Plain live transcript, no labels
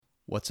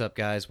What's up,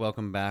 guys?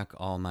 Welcome back,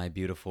 all my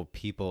beautiful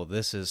people.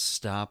 This is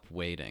Stop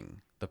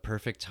Waiting. The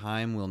perfect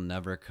time will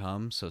never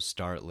come, so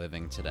start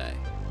living today.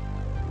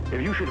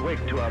 If you should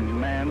wake to a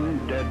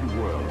man-dead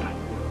world,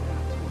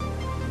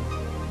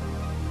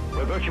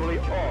 where virtually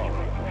all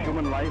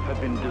human life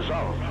had been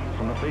dissolved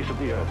from the face of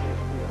the earth,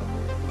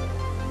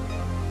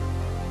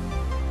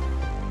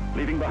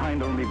 leaving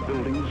behind only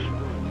buildings,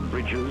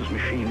 bridges,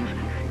 machines.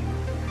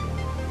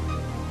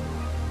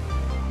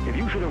 If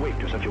you should awake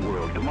to such a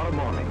world tomorrow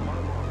morning,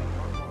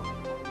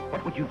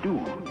 what would you do?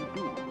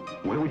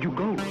 Where would you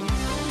go? So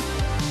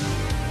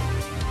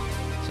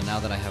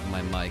now that I have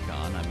my mic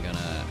on, I'm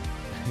gonna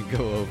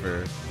go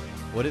over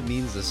what it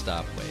means to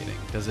stop waiting.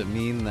 Does it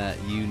mean that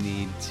you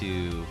need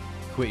to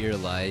quit your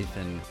life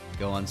and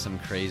go on some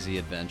crazy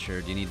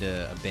adventure? Do you need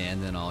to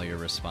abandon all your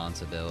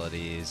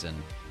responsibilities and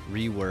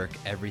rework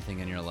everything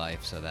in your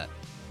life so that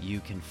you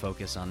can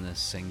focus on this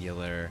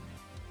singular,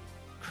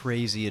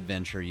 crazy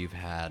adventure you've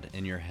had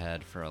in your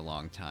head for a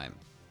long time?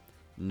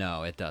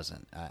 No, it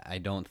doesn't. I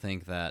don't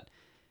think that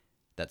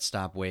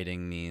stop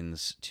waiting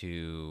means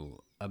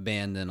to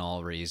abandon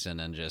all reason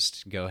and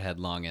just go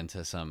headlong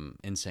into some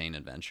insane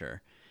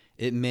adventure.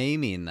 It may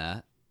mean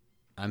that.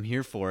 I'm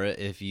here for it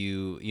if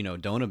you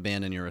don't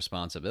abandon your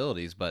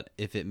responsibilities, but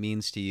if it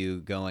means to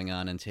you going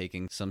on and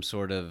taking some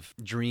sort of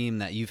dream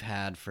that you've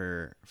had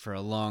for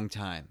a long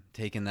time,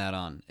 taking that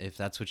on, if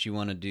that's what you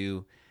want to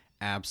do,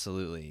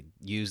 absolutely.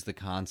 Use the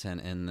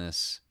content in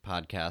this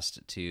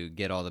podcast to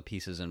get all the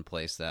pieces in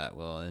place that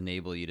will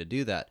enable you to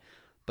do that.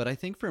 But I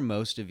think for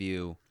most of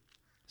you,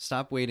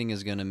 stop waiting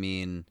is going to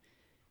mean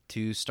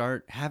to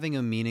start having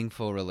a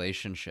meaningful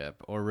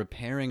relationship or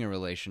repairing a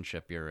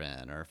relationship you're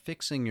in or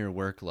fixing your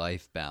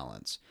work-life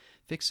balance,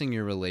 fixing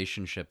your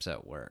relationships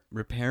at work,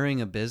 repairing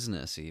a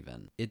business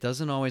even. It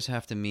doesn't always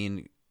have to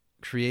mean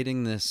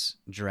creating this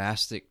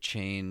drastic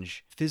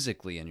change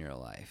physically in your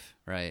life,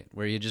 right?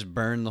 Where you just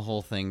burn the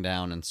whole thing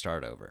down and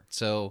start over.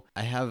 So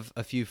I have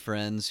a few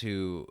friends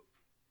who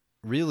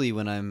really,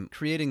 when I'm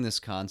creating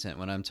this content,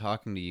 when I'm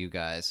talking to you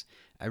guys,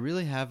 I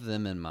really have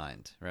them in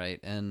mind,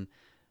 right? And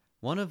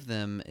one of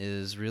them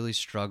is really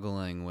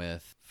struggling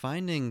with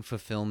finding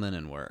fulfillment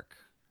in work.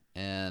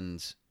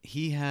 And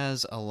he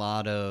has a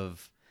lot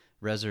of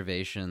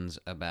reservations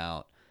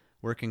about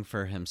working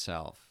for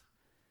himself.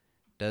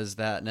 Does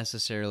that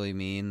necessarily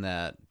mean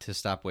that to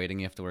stop waiting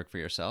you have to work for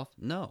yourself?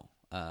 No.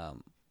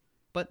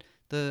 But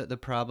the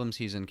problems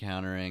he's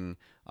encountering,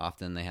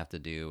 often they have to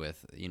do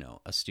with,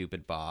 a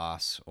stupid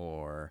boss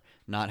or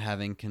not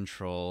having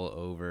control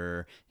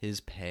over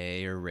his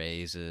pay or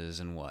raises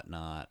and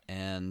whatnot.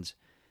 And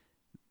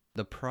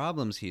the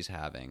problems he's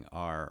having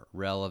are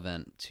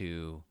relevant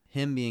to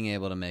him being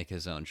able to make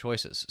his own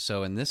choices.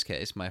 So in this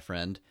case, my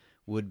friend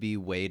would be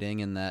waiting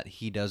in that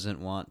he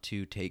doesn't want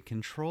to take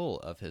control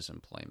of his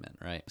employment,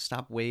 right?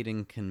 Stop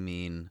waiting can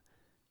mean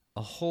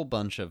a whole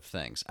bunch of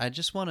things. I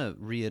just want to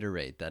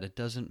reiterate that it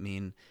doesn't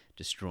mean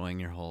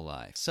destroying your whole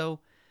life. So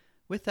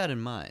with that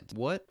in mind,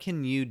 what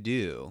can you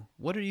do?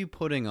 What are you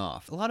putting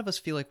off? A lot of us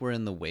feel like we're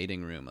in the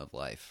waiting room of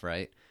life,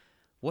 right?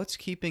 What's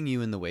keeping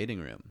you in the waiting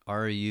room?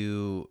 Are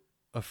you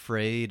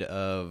afraid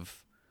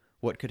of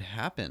what could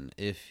happen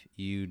if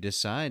you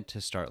decide to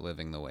start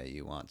living the way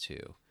you want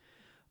to?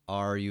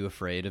 Are you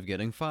afraid of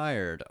getting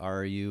fired?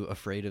 Are you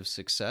afraid of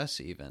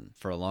success even?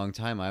 For a long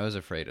time, I was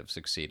afraid of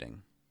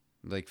succeeding.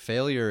 Like,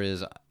 failure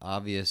is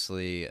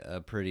obviously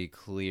a pretty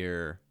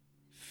clear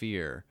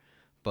fear,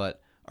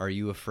 but are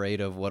you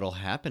afraid of what'll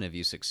happen if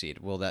you succeed?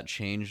 Will that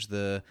change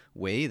the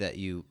way that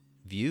you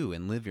view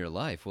and live your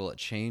life? Will it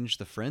change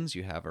the friends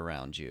you have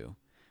around you?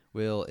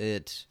 Will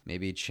it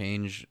maybe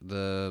change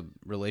the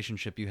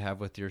relationship you have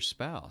with your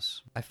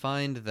spouse? I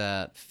find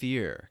that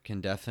fear can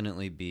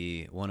definitely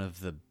be one of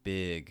the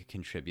big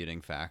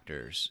contributing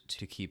factors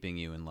to keeping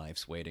you in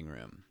life's waiting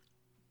room.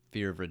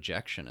 Fear of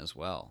rejection as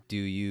well. Do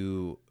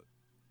you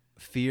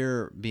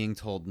fear being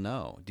told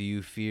no? Do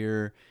you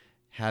fear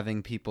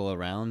having people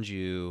around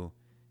you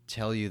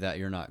tell you that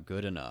you're not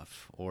good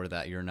enough or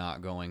that you're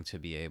not going to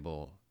be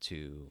able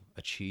to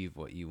achieve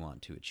what you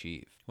want to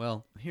achieve?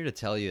 Well, I'm here to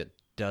tell you it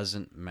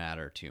doesn't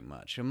matter too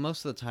much. And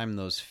most of the time,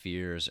 those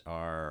fears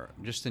are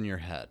just in your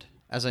head.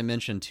 As I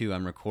mentioned, too,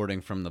 I'm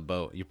recording from the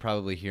boat. You're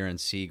probably hearing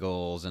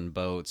seagulls and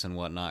boats and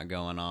whatnot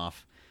going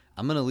off.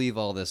 I'm going to leave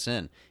all this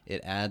in.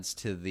 It adds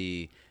to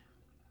the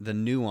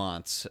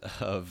nuance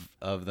of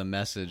the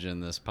message in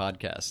this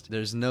podcast.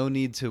 There's no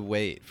need to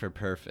wait for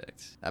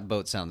perfect. That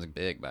boat sounds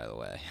big, by the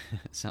way.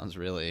 It sounds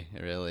really,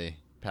 really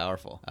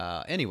powerful.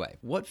 Anyway,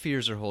 what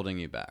fears are holding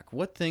you back?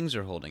 What things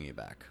are holding you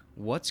back?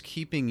 What's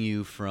keeping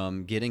you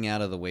from getting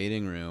out of the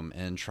waiting room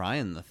and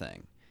trying the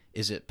thing?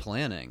 Is it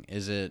planning?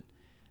 Is it,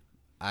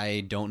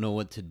 I don't know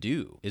what to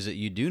do? Is it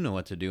you do know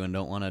what to do and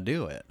don't want to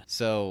do it?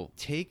 So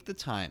take the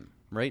time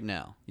right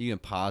now. You can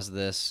pause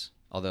this,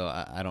 although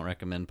I don't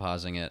recommend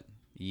pausing it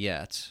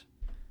yet.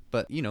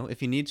 But,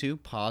 if you need to,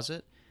 pause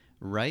it.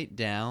 Write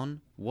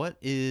down what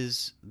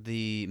is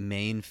the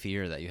main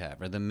fear that you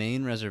have or the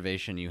main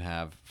reservation you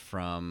have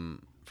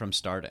from from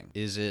starting?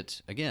 Is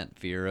it, again,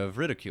 fear of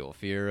ridicule,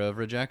 fear of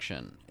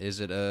rejection? Is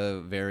it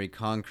a very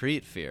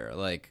concrete fear,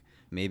 like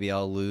maybe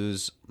I'll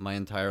lose my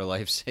entire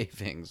life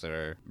savings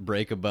or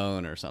break a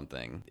bone or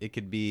something? It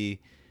could be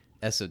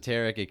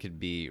esoteric, it could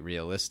be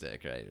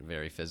realistic, right?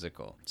 Very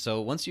physical. So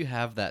once you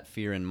have that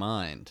fear in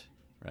mind,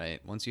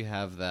 right? Once you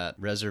have that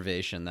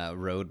reservation, that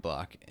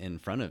roadblock in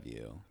front of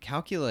you,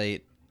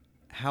 calculate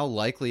how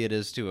likely it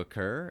is to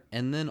occur,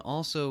 and then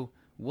also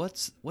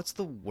what's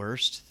the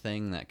worst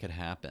thing that could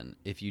happen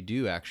if you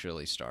do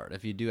actually start,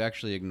 if you do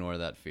actually ignore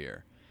that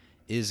fear.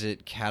 Is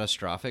it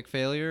catastrophic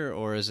failure,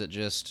 or is it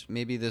just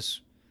maybe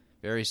this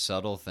very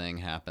subtle thing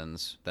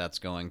happens that's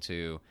going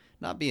to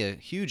not be a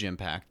huge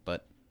impact,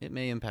 but it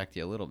may impact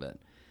you a little bit?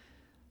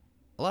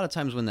 A lot of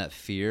times when that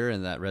fear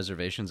and that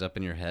reservation's up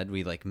in your head,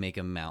 we like make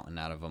a mountain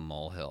out of a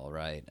molehill,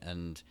 right?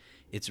 And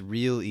it's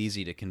real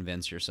easy to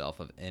convince yourself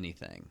of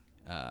anything.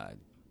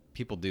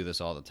 People do this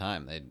all the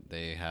time.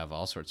 They have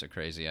all sorts of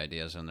crazy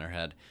ideas in their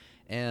head.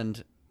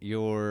 And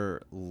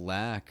your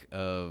lack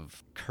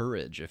of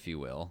courage, if you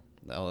will,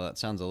 oh, that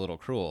sounds a little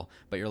cruel,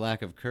 but your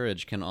lack of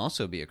courage can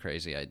also be a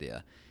crazy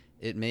idea.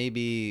 It may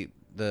be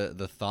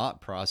the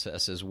thought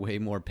process is way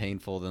more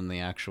painful than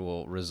the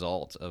actual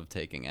result of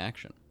taking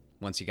action.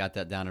 Once you got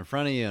that down in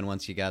front of you, and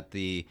once you got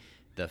the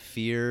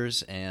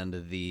fears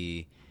and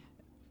the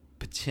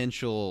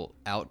potential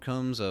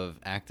outcomes of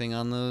acting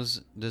on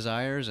those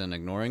desires and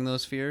ignoring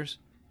those fears,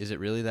 is it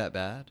really that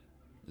bad?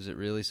 Is it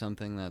really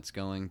something that's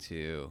going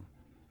to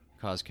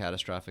cause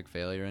catastrophic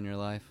failure in your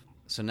life?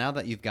 So now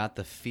that you've got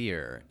the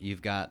fear,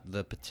 you've got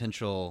the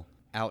potential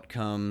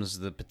outcomes,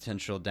 the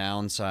potential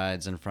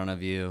downsides in front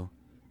of you,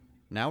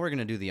 now we're going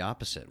to do the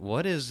opposite.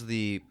 What is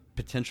the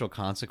potential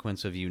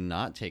consequence of you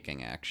not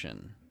taking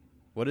action?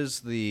 What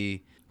is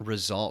the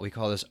result? We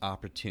call this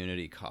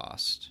opportunity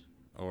cost,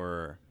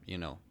 or,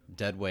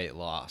 deadweight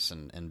loss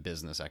in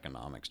business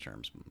economics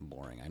terms.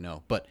 Boring, I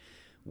know. But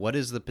what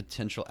is the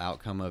potential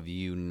outcome of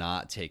you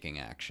not taking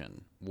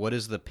action? What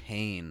is the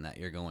pain that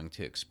you're going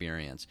to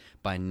experience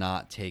by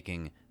not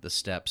taking the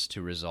steps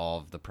to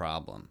resolve the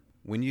problem?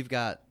 When you've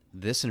got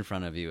this in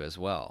front of you as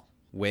well,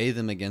 weigh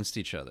them against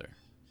each other.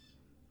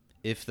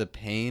 If the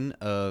pain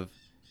of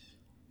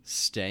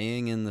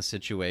staying in the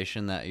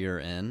situation that you're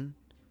in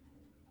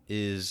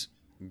is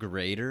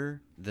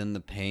greater than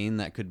the pain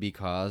that could be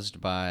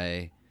caused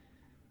by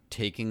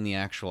taking the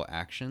actual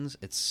actions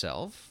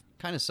itself,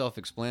 kind of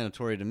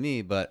self-explanatory to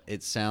me, but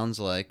it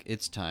sounds like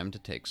it's time to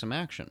take some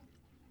action.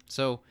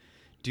 So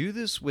do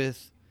this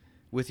with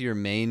your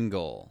main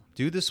goal.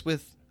 Do this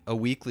with a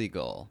weekly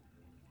goal.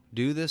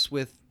 Do this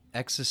with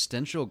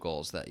existential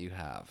goals that you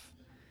have.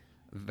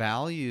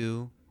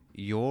 Value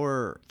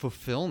your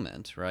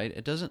fulfillment, right?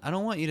 I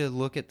don't want you to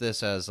look at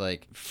this as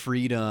like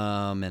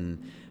freedom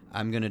and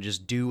I'm going to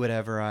just do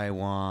whatever I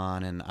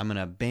want and I'm going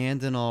to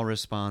abandon all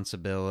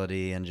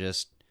responsibility and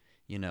just,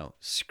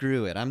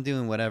 screw it. I'm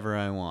doing whatever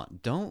I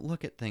want. Don't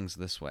look at things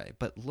this way,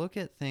 but look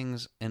at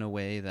things in a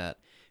way that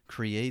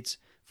creates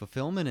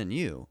fulfillment in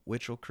you,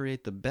 which will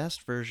create the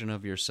best version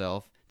of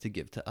yourself to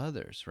give to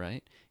others,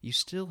 right? You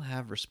still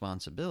have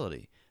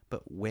responsibility,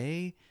 but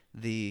weigh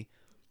the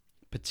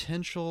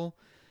potential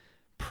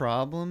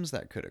problems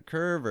that could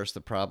occur versus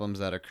the problems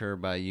that occur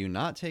by you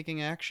not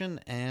taking action,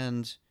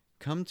 and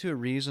come to a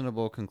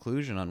reasonable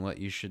conclusion on what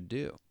you should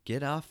do.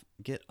 Get off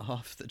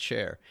the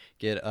chair.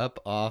 Get up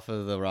off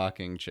of the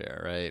rocking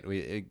chair,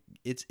 right?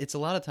 It's a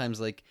lot of times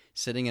like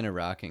sitting in a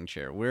rocking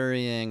chair,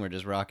 worrying, we're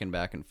just rocking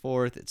back and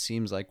forth. It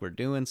seems like we're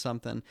doing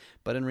something,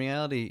 but in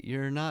reality,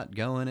 you're not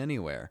going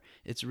anywhere.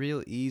 It's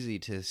real easy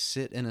to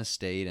sit in a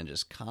state and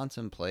just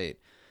contemplate,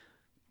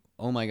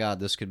 oh my God,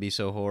 this could be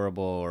so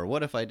horrible, or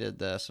what if I did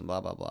this, and blah,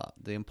 blah, blah.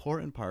 The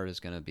important part is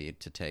going to be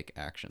to take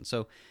action.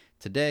 So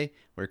today,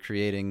 we're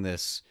creating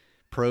this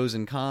pros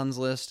and cons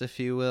list, if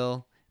you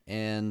will,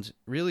 and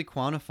really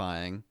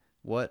quantifying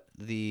what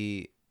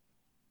the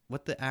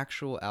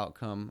actual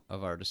outcome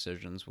of our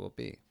decisions will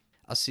be.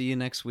 I'll see you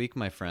next week,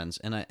 my friends,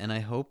 and I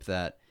hope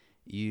that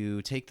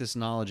you take this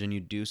knowledge and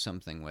you do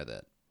something with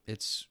it.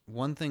 It's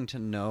one thing to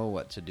know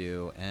what to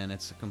do, and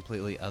it's a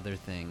completely other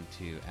thing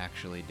to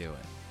actually do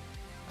it.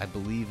 I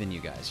believe in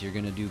you guys. You're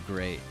going to do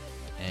great,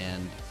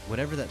 and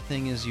whatever that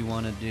thing is you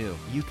want to do,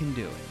 you can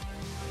do it.